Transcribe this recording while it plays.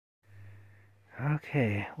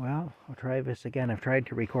Okay, well, I'll try this again. I've tried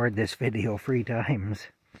to record this video 3 times.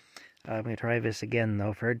 I'm going to try this again,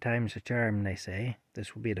 though. Third time's a charm, they say.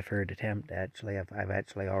 This will be the third attempt, actually. I've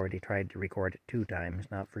actually already tried to record it 2 times,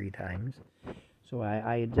 not 3 times. So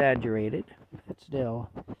I exaggerated, but still,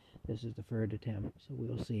 this is the third attempt, so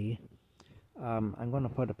we'll see. I'm going to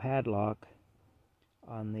put a padlock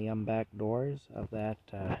on the back doors of that,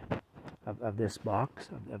 of this box,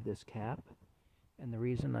 of this cap. And the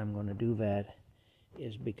reason I'm going to do that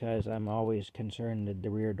is because I'm always concerned that the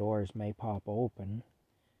rear doors may pop open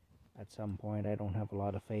at some point. I don't have a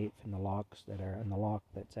lot of faith in the locks that are in the lock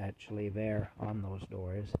that's actually there on those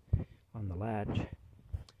doors, on the latch.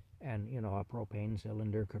 And, you know, a propane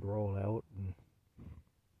cylinder could roll out and,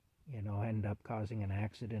 you know, end up causing an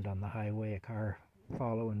accident on the highway. A car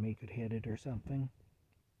following me could hit it or something.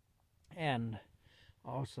 And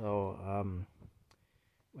also,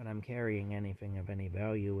 when I'm carrying anything of any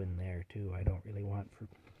value in there too, I don't really want, if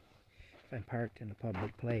I'm parked in a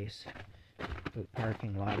public place, the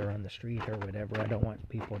parking lot or on the street or whatever, I don't want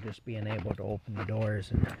people just being able to open the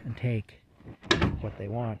doors and take what they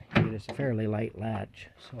want. It's a fairly light latch,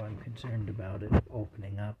 so I'm concerned about it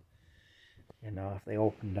opening up. You know, if they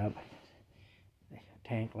opened up, a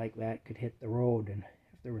tank like that could hit the road, and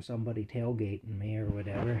if there was somebody tailgating me or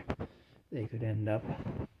whatever, they could end up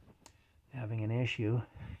having an issue.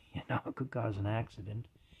 You know, it could cause an accident.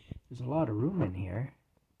 There's a lot of room in here.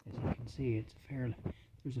 As you can see,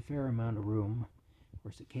 there's a fair amount of room. Of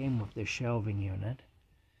course, it came with this shelving unit.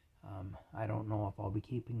 I don't know if I'll be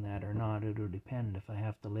keeping that or not. It'll depend. If I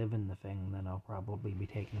have to live in the thing, then I'll probably be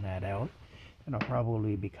taking that out. And I'll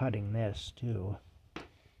probably be cutting this too.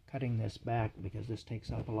 Cutting this back because this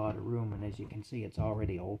takes up a lot of room. And as you can see, it's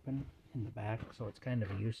already open in the back, so it's kind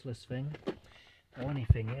of a useless thing. The only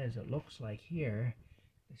thing is, it looks like here,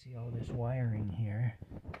 you see all this wiring here.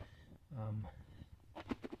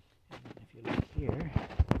 If you look here,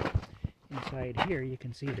 inside here, you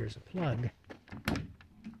can see there's a plug.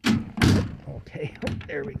 Okay,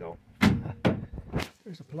 there we go.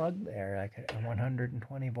 There's a plug there, like a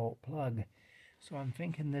 120 volt plug. So I'm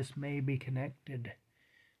thinking this may be connected,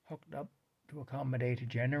 hooked up to accommodate a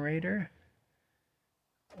generator.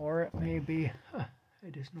 Or it may be, I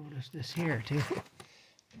just noticed this here too. I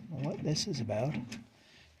don't know what this is about.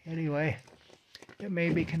 Anyway, it may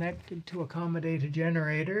be connected to accommodate a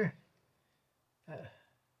generator.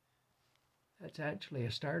 That's actually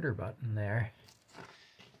a starter button there.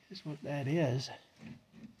 Is what that is.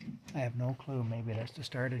 I have no clue. Maybe that's to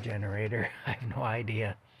start a generator. I have no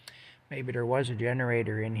idea. Maybe there was a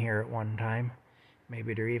generator in here at one time.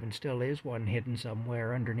 Maybe there even still is one hidden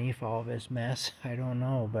somewhere underneath all this mess. I don't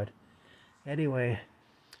know, but anyway,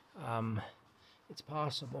 it's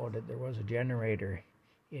possible that there was a generator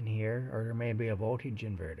in here, or there may be a voltage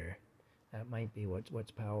inverter. That might be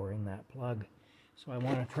what's powering that plug. So I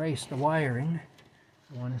want to trace the wiring.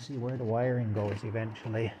 I want to see where the wiring goes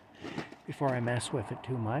eventually before I mess with it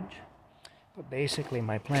too much. But basically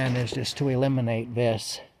my plan is just to eliminate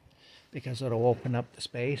this because it'll open up the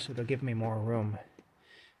space. It'll give me more room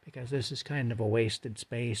because this is kind of a wasted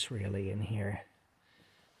space really in here.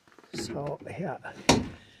 So yeah,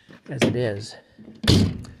 as it is.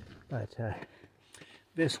 But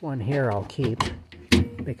this one here I'll keep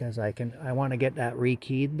because I want to get that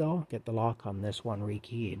rekeyed though, get the lock on this one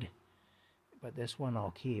rekeyed. But this one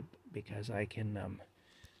I'll keep because I can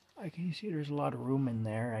you see there's a lot of room in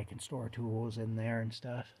there. I can store tools in there and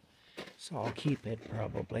stuff. So I'll keep it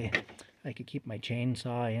probably. I could keep my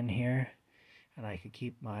chainsaw in here, and I could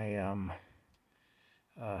keep my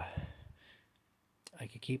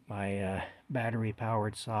battery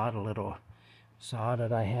powered saw, the little saw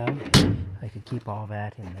that I have. I could keep all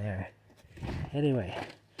that in there. Anyway,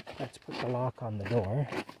 let's put the lock on the door.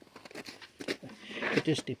 It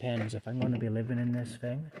just depends. If I'm going to be living in this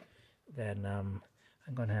thing, then I'm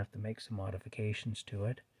going to have to make some modifications to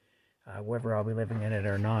it. Whether I'll be living in it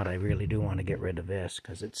or not, I really do want to get rid of this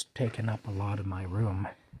because it's taken up a lot of my room.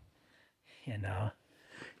 You know,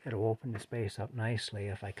 it'll open the space up nicely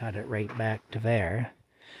if I cut it right back to there.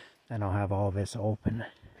 Then I'll have all this open.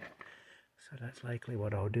 So that's likely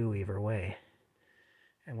what I'll do either way.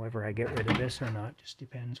 And whether I get rid of this or not just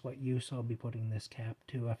depends what use I'll be putting this cap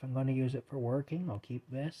to. If I'm going to use it for working, I'll keep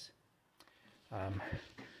this.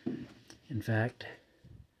 In fact,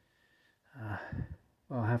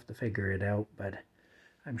 I'll have to figure it out, but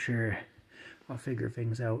I'm sure I'll figure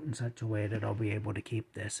things out in such a way that I'll be able to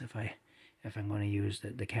keep this if I'm going to use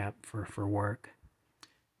the cap for work.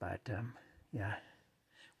 But yeah,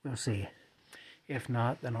 we'll see. If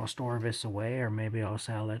not, then I'll store this away, or maybe I'll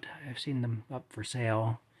sell it. I've seen them up for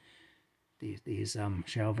sale these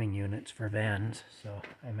shelving units for vans, so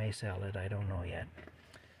I may sell it. I don't know yet,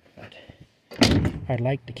 but I'd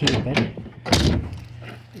like to keep it.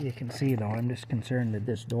 You can see though, I'm just concerned that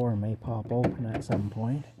this door may pop open at some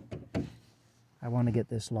point. I want to get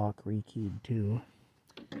this lock rekeyed too,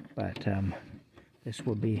 but this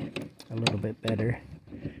will be a little bit better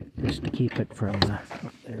just to keep it from,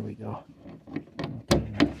 there we go.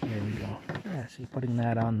 Okay, there we go. Yeah, see, putting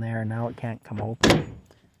that on there, now it can't come open.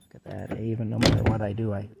 Look at that, even no matter what I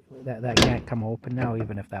do, that can't come open now,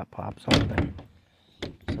 even if that pops open.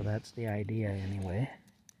 So that's the idea anyway.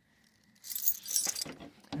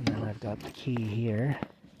 And then I've got the key here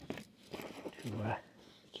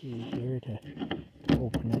to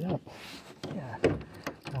open it up. Yeah,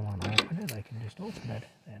 if I want to open it, I can just open it.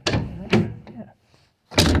 And, yeah.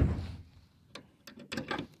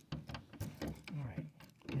 Alright,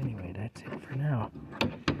 anyway, that's it for now.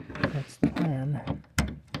 That's the plan.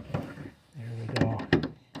 There we go.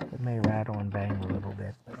 It may rattle and bang a little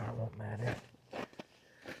bit, but that won't matter.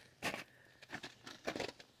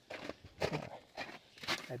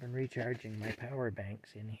 I've been recharging my power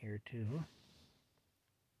banks in here too.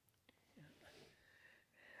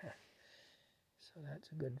 So that's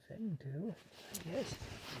a good thing too, I guess.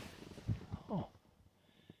 Oh,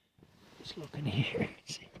 just looking here,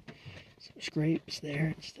 see some scrapes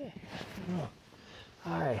there and stuff. Oh.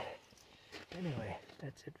 Alright, anyway,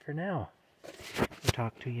 that's it for now. I'll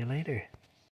talk to you later.